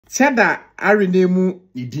Cheddar arenemu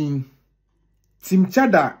idin. Team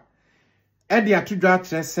Cheddar edi atudwa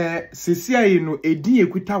trese sesia yi no edin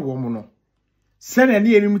ekuta wo mo no. Se na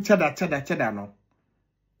ne enimu Cheddar no.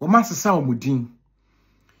 Wo masesa wo mudin.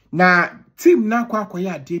 Na team na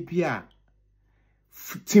kwakoya ade bia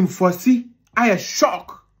Team Fausty I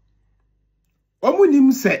shock.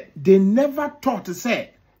 Omunim say they never thought to say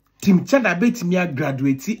Team Cheddar betimi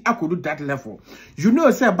graduate akodu that level. You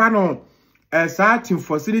know say bano Team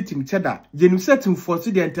Fausty Team Cheddar. You say Team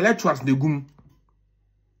Fausty the intellectuals de gum.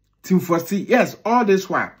 Team Fausty, yes, all this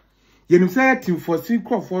one. You say Team Fausty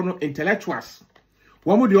crofo no intellectuals.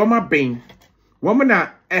 Womu de oma ben. Womu na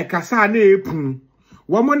kasa na epun.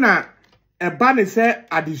 Womu na ba ne say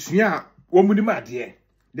adisua womu di ma de.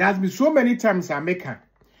 There has been so many times I make her.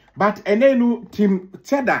 But enenu Team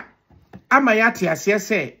Cheddar amayati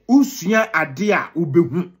asese usua ade a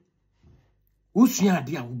ubehu. Usua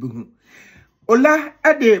ade a ubehu. Ola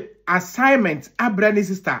ade assignment abrani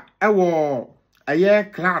sister ewo aye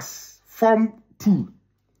class form 2.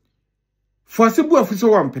 Fosibu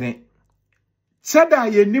afiso wampene.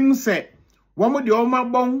 Cheddar yenim se womu de oma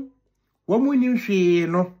bon womu ni hwe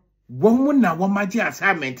no womu na womaje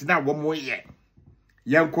assignment na womu ye.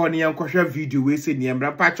 Yanko ni yanko hwe video we se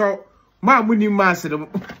niembra pacho ma muni mas no.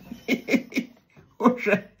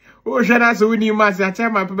 O jana so ni mas a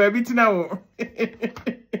chama pa bitina wo.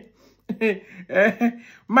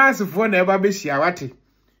 Masifo na eba be hia wate.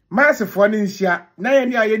 Masifo ni nhia na ye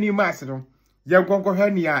ni aye ni mas no. Yanko nko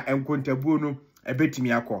hwe ni a enkontabuo no ebetimi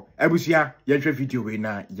akọ. Abusia ye hwe video we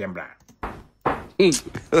na yembra.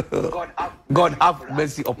 God have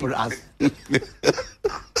mercy upon us.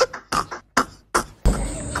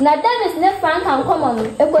 Na Davis ne Frank and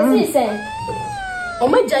common ekosi sen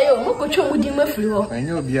omajayo mokotwo mudi mafiri ho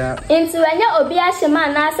anya obia enti wanya obia shema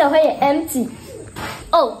na ase ho ye empty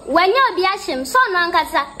oh wanya obia shem so no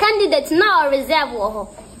ankasa candidate na or reserve wo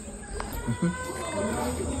ho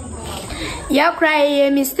ya cry a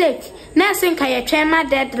mistake na senka ye twema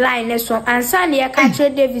deadline so ansa ne ya ka che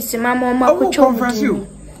Davis mama makotwo mudi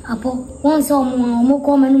apo won so mo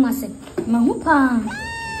ko manu mase mahupa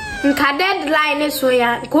nka deadline so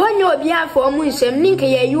ya ko onye obi afọ mu nsem ni nke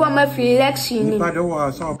ye yiwa ma free election ni but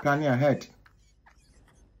was so planning ahead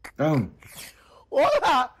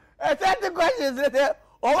Ola the questions there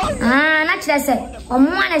na kire se omo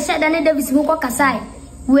na sheda ne Davis mu ko kasai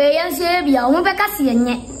we ye se bia omo be kase ye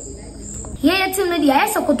nye ye tim no dia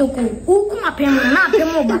ese kotoko ukuma pem na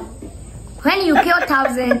pem ba when you kill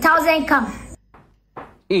 1,000 come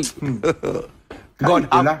God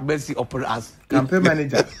have mercy upon us. Campaign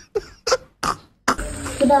manager.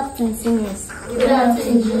 Good afternoon, seniors. Good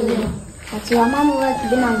afternoon, junior. But your mama was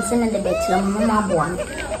been on sending the bed to your mama born.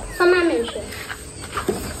 For my mention.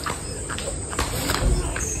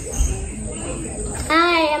 I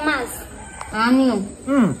am Mass. I knew.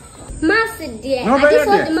 Mass, dear. I just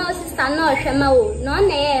saw the mouse sister, no, Shamo. No,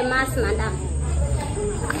 nay, Mass, madam.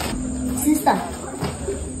 Sister.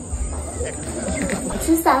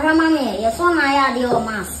 Sister Ramane, your son I had your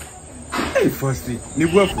mass. Hey, Fausty, ni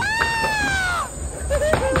guapo.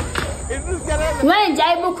 When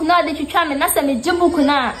Jaibu kuna de chuchame na se me jimbu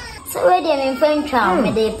kuna. So we dey me friend chow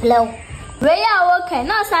me dey plow. We ya okay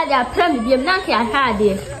na sa dey plan me biem na ka ha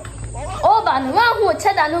dey. Oba no wa hu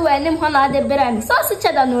Cheddar no we nim ho na dey brand. So so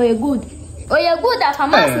Cheddar no e good. O ye good afa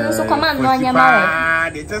mass no so command no anya ma. Ah,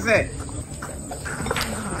 dey say.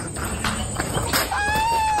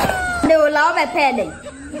 They will love a pedal.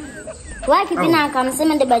 Why keep in and come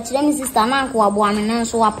send the bachelor sister man who are born and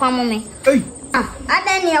so a palm me? Hey, I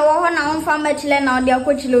then you want on from bachelor now, their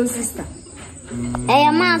coach little sister.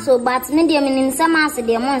 A man so but medium in some answer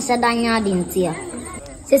the amount said I didn't hear.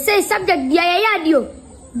 They say subject the yadio.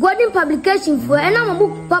 Golden publication for an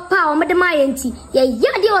book papa or madam auntie. Ya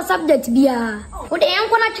yadio subject be a. What the young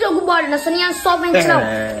one actually go board and a sunny and solving slow.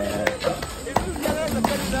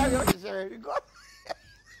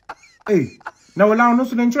 Hey, now allow no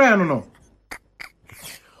to try no.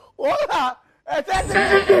 Ola,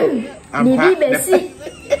 Baby, see,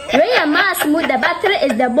 where mass with the battery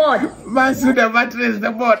is the board. Mass with the battery is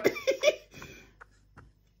the board.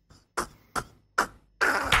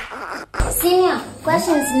 Senior,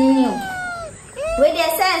 questions new. Where they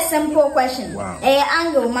say a simple question. Wow. A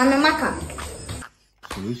angle, Mamaka.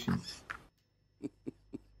 Solution.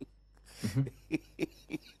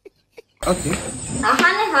 Okay. A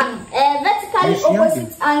vertically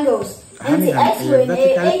opposite angles. And the X-ray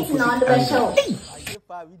 18 on the show.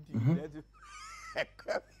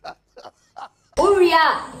 Uria,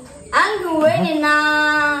 angle rating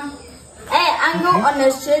angle on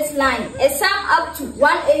a straight line. A sum up to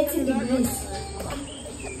 180 degrees.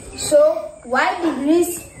 So, y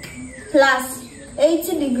degrees plus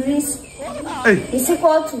 80 degrees is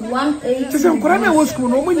equal to 180 degrees.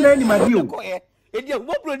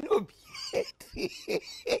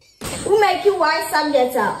 Who make you y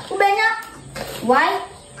subject? Y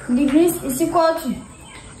degrees is equal to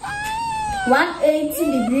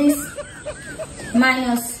 180 degrees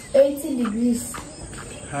minus 80 degrees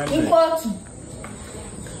equal to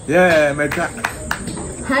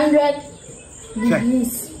 100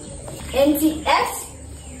 degrees. And the x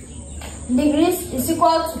degrees is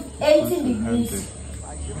equal to 80 degrees.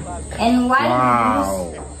 And y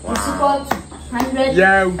degrees is equal to 100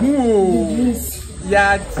 degrees.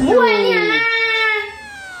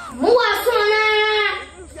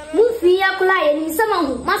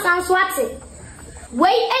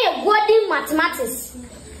 Mathematics.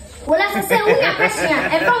 Well, as I say, we are question.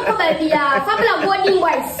 And from baby, fabula boarding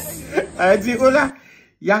boys. Ola,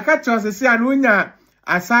 yaka chose say anunya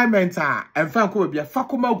assignment and fan ko be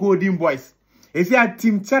fakuma golden boys. If you are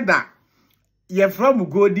Team Cheddar, you're from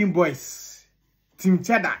Golden Boys. Team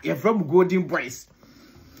Cheddar, you're from Golden Boys.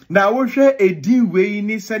 Now we share a deal way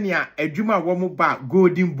ni senia adwuma wo mo ba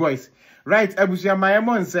Golden Boys. Right, abusia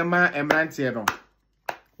mayemo nsema emrante no.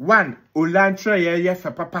 1 Olantra ye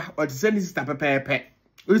fa papa o tse ni sister pepepe.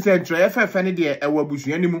 O se ntra ye fa ne de e wo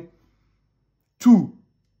abusua ni mu. 2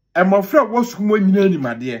 emofra wo sumo nyina ni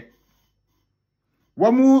made.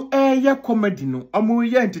 Wo mu ye comedy no, omu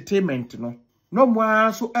ye entertainment no. No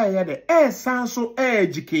more so de san so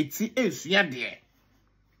educate esua de.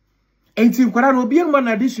 Enti nkwara no bi man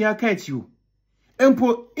adisua ka you.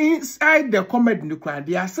 Empo inside the comedy no kwa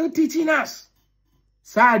they are still teaching us.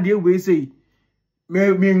 Sa de we say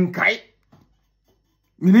me kai.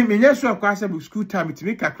 Me nya so akwa say school time to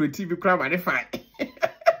make a creative crowd by the fine.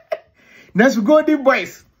 Let's Golden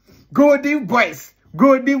Boys. Golden Boys.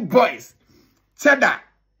 Golden Boys. Cheddar.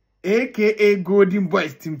 AKA Golden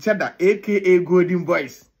Boys, Team Cheddar, AKA Golden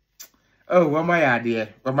Boys. Oh, what my idea?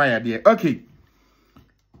 What my idea? Okay.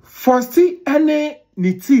 Fausty ane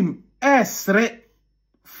ni team esre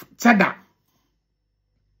Cheddar.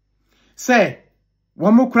 Say,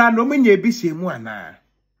 wamukra no menye bishe mu ana.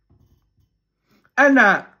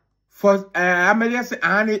 Ana for Amelia say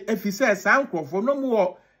ane if he says sanko for no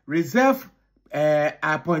more reserve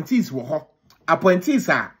appointees wo ho. Appointees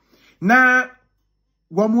are na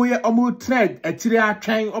Wamoye omu trade a tria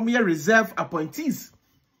train omu reserve appointees.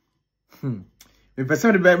 Me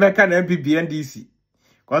person the American MPB NDC.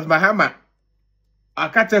 Cause my hammer I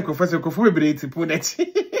can't take professor Kofu be to put it.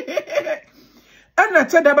 And I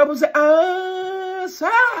said Babu say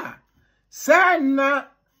sir na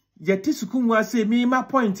yetisukumwa say me my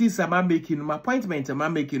appointees am making my appointment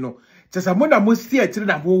am making no. Just a monda mo steer tire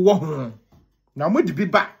na wo ho. Na mo di bi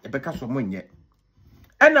ba e beka so monye.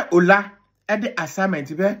 Ana Ola the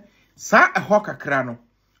assignment be sa a hoka krano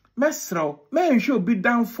mesro me show be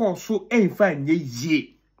down for so fine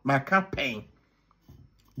ye my campaign.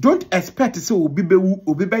 Don't expect to say obi bewu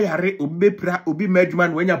obi be yare obi be pra obi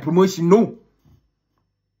madman when your promotion. No,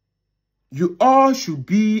 you all should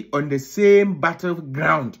be on the same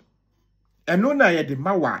battleground. And no na ye de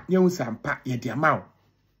mawa nye usampa ye de amaw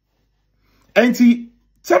enti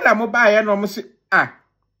Cheddar mo ba ye no mo se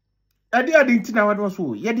Adi na what was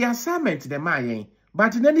so ye the assignment the man,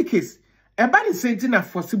 but in any case, everybody saying na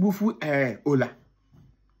fossible Ola.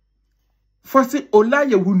 Fossy Ola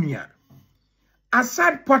ye wunia.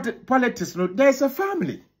 Aside politics, no, there's a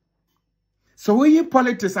family. So we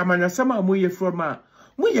politics amanya sama mo ye from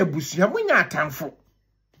mo ye busia mo nya atamfo.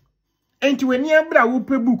 Enti weni abra wo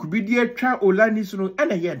pe book bi de atwa Ola ni so no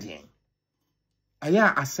na ye den.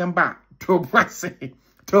 Aya asemba to boase.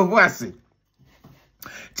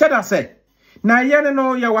 Cheddar say, na yene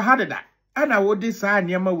no ya wahadeda. Ana wo de sa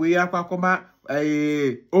niema we akwa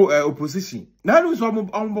opposition. Na no so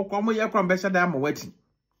omo ye kwa mbesha da amwati.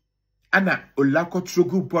 Ana Ola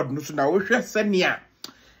kotrogu board no so na wo hwe senia.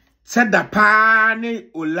 Cheddar pa ne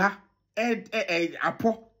Ola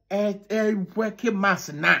apo work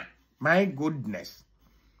mass na. My goodness.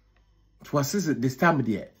 It was this time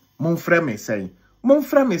there. Mon frère me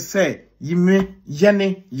say yime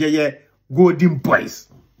yene ye Golden Boys.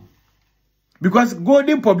 Because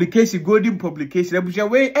Golden publication, they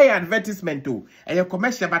way a advertisement too, and a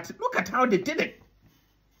commercial, but look at how they did it.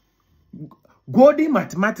 Golden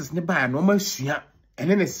mathematics never a normal share, and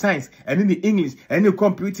then the science, and then the English, and then the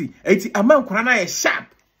computing. It's a man crana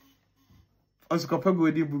sharp. Also compare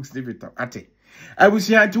Golden books never ate. I was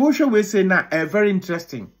here to show we say now very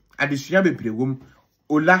interesting. At the Shiabe Plewum,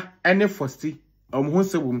 Ola and Fausty,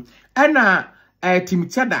 Hosewum, and Team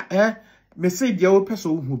Cheddar, me say the old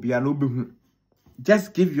person who be an obi.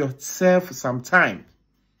 Just give yourself some time.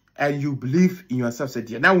 and you believe in yourself, said,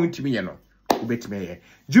 now win to me, you know. Bet me.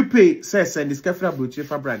 Jupe says, send this careful about your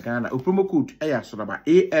fabric Ghana. Promo code ASONABA.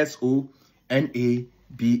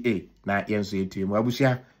 Na yenso etim.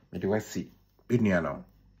 Wabushia, me de wasi. Bidnia now.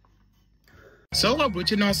 So what brought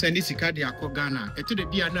you now send this card to Ghana? It to the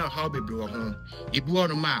be now how be blow home. If you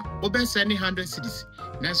want ma, open sending 100 cities.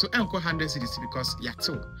 Now so uncle 100 cities because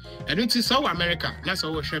yato. And it is so America. That's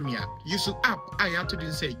all share me. Use app. I have to do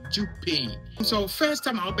say you pay. So first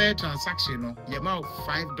time I'll bear transaction, the amount of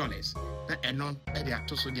 $5. And non at the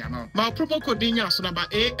actor so the amount. My promo code in your number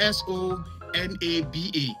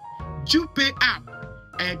ASONABA. You pay app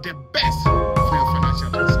and the best for your financial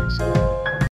transaction.